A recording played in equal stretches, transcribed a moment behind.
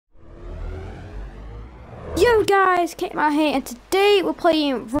Yo guys, Kate out here, and today we're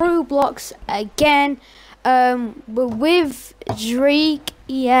playing Roblox again. We're with Drake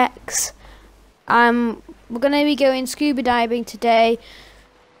EX. We're gonna be going scuba diving today.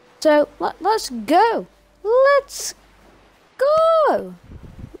 So let's go. Let's go.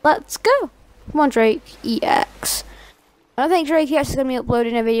 Let's go. Come on, Drake EX. I don't think Drake EX is gonna be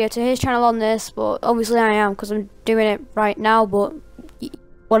uploading a video to his channel on this, but obviously I am because I'm doing it right now. But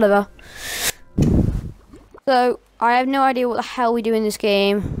whatever. So, I have no idea what the hell we do in this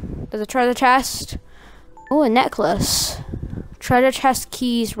game. There's a treasure chest. Oh, a necklace. Treasure chest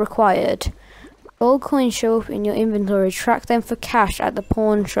keys required. Gold coins show up in your inventory. Track them for cash at the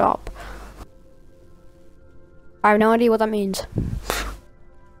pawn shop. I have no idea what that means.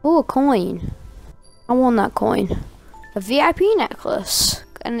 Oh, a coin. I want that coin. A VIP necklace.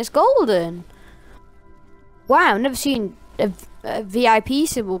 And it's golden. Wow, I've never seen a VIP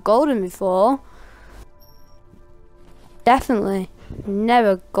symbol golden before. Definitely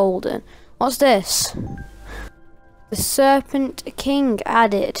never golden. What's this? The Serpent King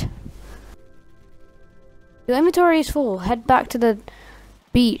added. Your inventory is full. Head back to the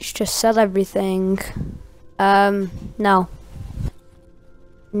beach to sell everything. No.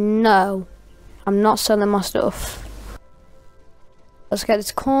 No. I'm not selling my stuff. Let's get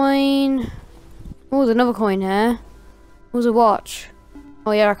this coin. Oh, there's another coin here. There's a watch.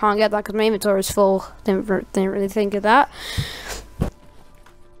 Oh yeah, I can't get that because my inventory is full. Didn't really think of that.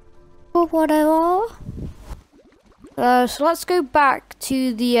 But whatever. So let's go back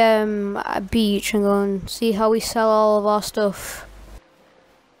to the beach and go and see how we sell all of our stuff.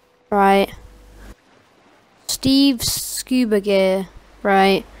 Right. Steve's scuba gear.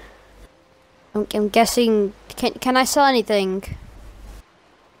 Right. I'm guessing. Can I sell anything?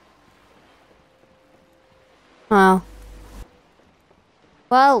 Oh.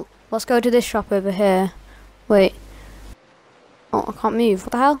 Well, let's go to this shop over here. Wait. Oh, I can't move.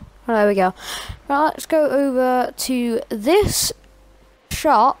 What the hell? Oh, there we go. Right, let's go over to this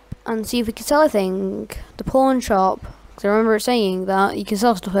shop and see if we can sell anything. The pawn shop. Because I remember it saying that you can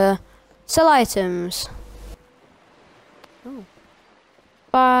sell stuff here. Sell items. Oh.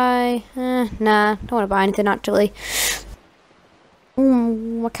 Buy. Nah, don't want to buy anything actually.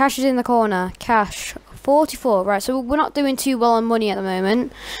 My cash is in the corner. Cash. 44, right, so we're not doing too well on money at the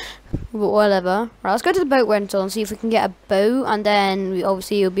moment, but whatever. Right, let's go to the boat rental and see if we can get a boat, and then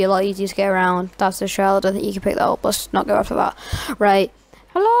obviously it'll be a lot easier to get around. That's the shell. I don't think you can pick that up. Let's not go after that. Right.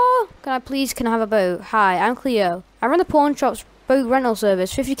 Hello? Can I have a boat? Hi, I'm Cleo. I run the pawn shop's boat rental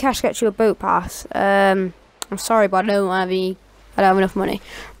service. 50 cash gets you a boat pass. I'm sorry, but I don't have enough money.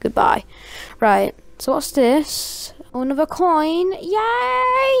 Goodbye. Right, so what's this? Oh, another coin.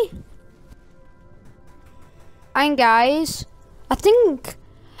 Yay! And guys, I think,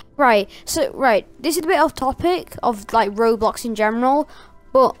 this is a bit off topic of like Roblox in general,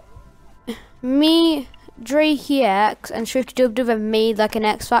 but me, Drake EX, and Swifty Dub have made like an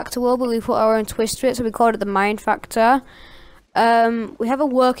X Factor world, but we put our own twist to it, so we called it the Mind Factor. We have a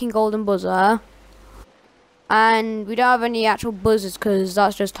working golden buzzer, and we don't have any actual buzzers because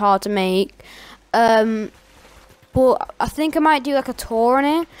that's just hard to make. But I think I might do like a tour on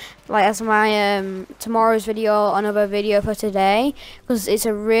it, like as my tomorrow's video, another video for today, because it's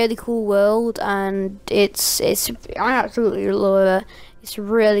a really cool world and it's I absolutely love it. It's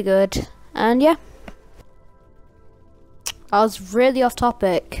really good, and yeah, I was really off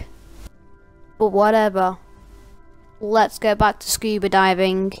topic, but whatever. Let's go back to scuba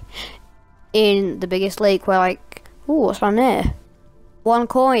diving in the biggest lake where like, ooh, what's on there? 1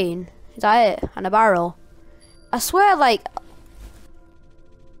 coin, is that it? And a barrel. I swear, like,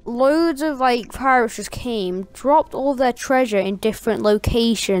 loads of, like, pirates just came, dropped all of their treasure in different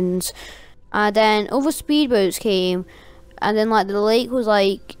locations, and then other speedboats came, and then, like, the lake was,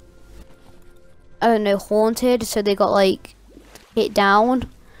 like, I don't know, haunted, so they got, like, hit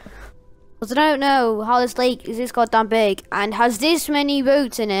down. Because I don't know how this lake is this goddamn big, and has this many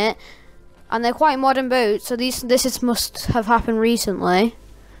boats in it, and they're quite modern boats, so this must have happened recently.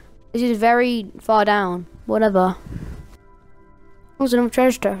 This is very far down. Whatever. There's another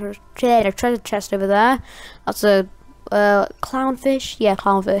treasure chest over there. That's a clownfish. Yeah,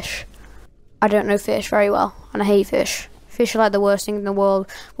 clownfish. I don't know fish very well, and I hate fish. Fish are like the worst thing in the world.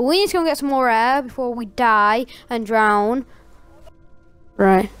 But we need to go and get some more air before we die and drown.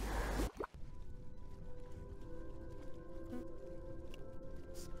 Right.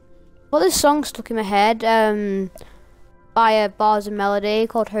 Well, this song stuck in my head. By a Bars and Melody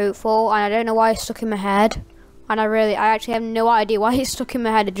called Hopeful, and I don't know why it's stuck in my head, and I actually have no idea why it's stuck in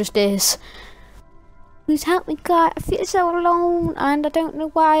my head. It just is. Please help me, God. I feel so alone, and I don't know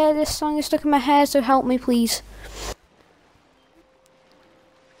why this song is stuck in my hair, so help me, please.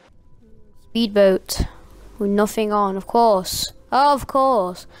 Speedboat. With nothing on, of course. Of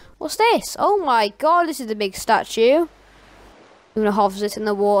course. What's this? Oh my God, this is a big statue. Even a half it in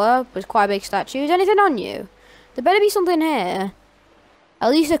the water, but it's quite a big statue. Is anything on you? There better be something here.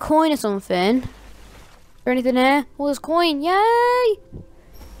 At least a coin or something. Is there anything here? Oh, there's a coin. Yay!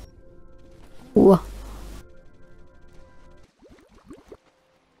 Ooh.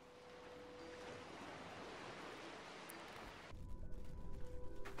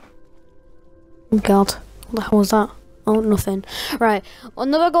 Oh God, what the hell was that? Oh, nothing. Right,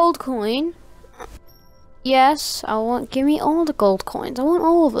 another gold coin. Yes, I want. Give me all the gold coins. I want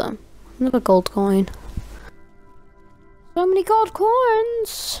all of them. Another gold coin. So many gold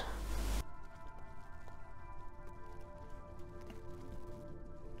coins.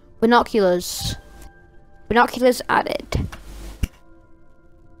 Binoculars. Binoculars added.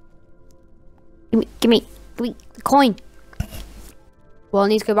 Give me the coin. Well, I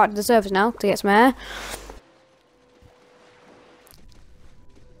need to go back to the surface now to get some air.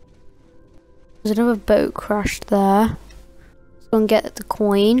 There's another boat crashed there. Let's go and get the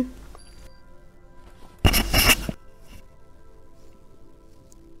coin.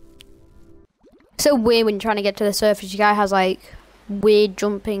 So weird when you're trying to get to the surface. Your guy has like weird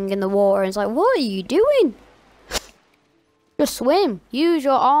jumping in the water, and it's like, what are you doing? Just swim. Use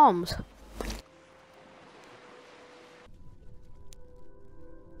your arms.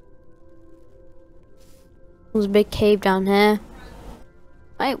 There's a big cave down here.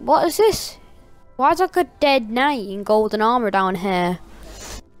 Wait, what is this? Why is like a dead knight in golden armor down here?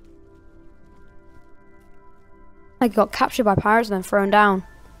 Like got captured by pirates and then thrown down.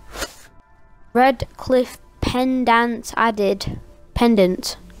 Red cliff pendant added.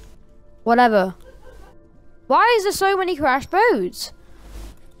 Pendant. Whatever. Why is there so many crashed boats?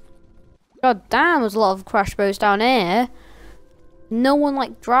 God damn, there's a lot of crashed boats down here. No one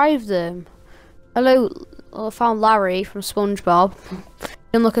like drive them. Hello, I found Larry from SpongeBob.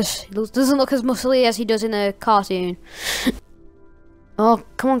 Doesn't look as muscly as he does in the cartoon. Oh,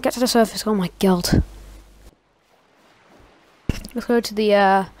 come on, get to the surface. Oh my God. Let's go to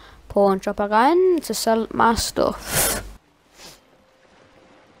the pawn shop again to sell my stuff.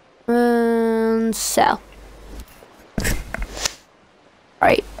 And sell.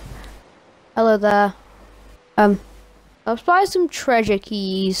 Right. Hello there. Let's buy some treasure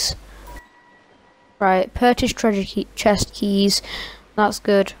keys. Right, purchase treasure chest keys. That's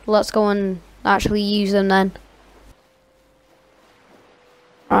good. Let's go and actually use them then.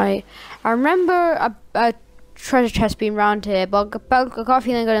 Right, I remember a treasure chest being around here, but I got a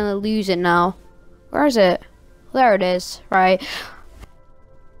feeling I'm gonna lose it now. Where is it? There it is. Right.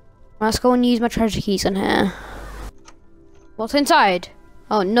 Let's go and use my treasure keys in here. What's inside?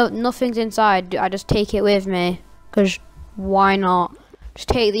 Oh no, nothing's inside. I just take it with me, cause why not? Just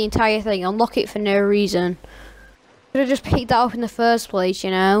take the entire thing, unlock it for no reason. Should have just picked that up in the first place,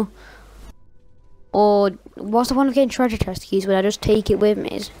 you know? Or what's the point of getting treasure chest keys when I just take it with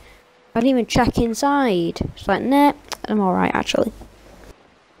me? I didn't even check inside. It's like, nah, I'm alright actually.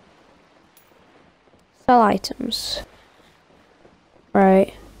 Sell items.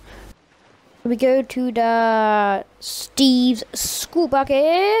 Right. We go to the Steve's Scuba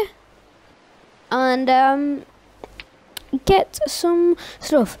Gear and get some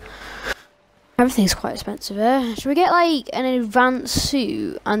stuff. Everything's quite expensive here. Should we get like an advanced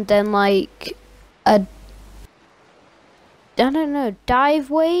suit and then like a, I don't know, dive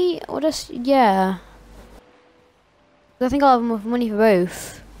weight or just, yeah. I think I'll have enough money for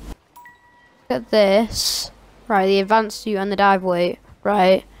both. Get this. Right, the advanced suit and the dive weight.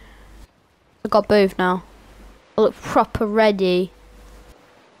 Right. I've got both now. I look proper ready.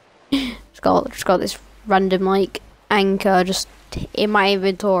 just got this random like anchor just in my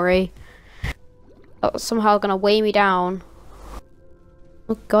inventory. That's somehow gonna weigh me down.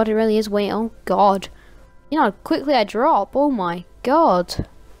 Oh God, it really is weighing. Oh God. You know how quickly I drop. Oh my God.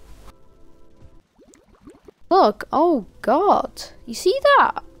 Look. Oh God. You see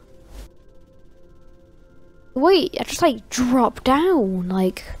that? Wait, I just like dropped down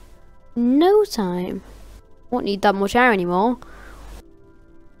like no time. Won't need that much air anymore.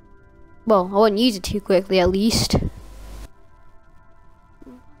 Well, I won't use it too quickly at least.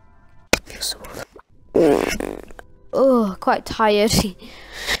 Oh, quite tired.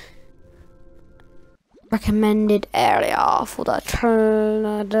 Recommended area for the turn,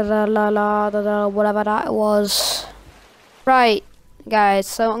 whatever that was. Right, guys,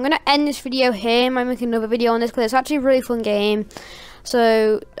 so I'm gonna end this video here. I might make another video on this because it's actually a really fun game.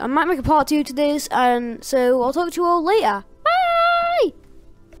 So I might make a part 2 to this, and so I'll talk to you all later.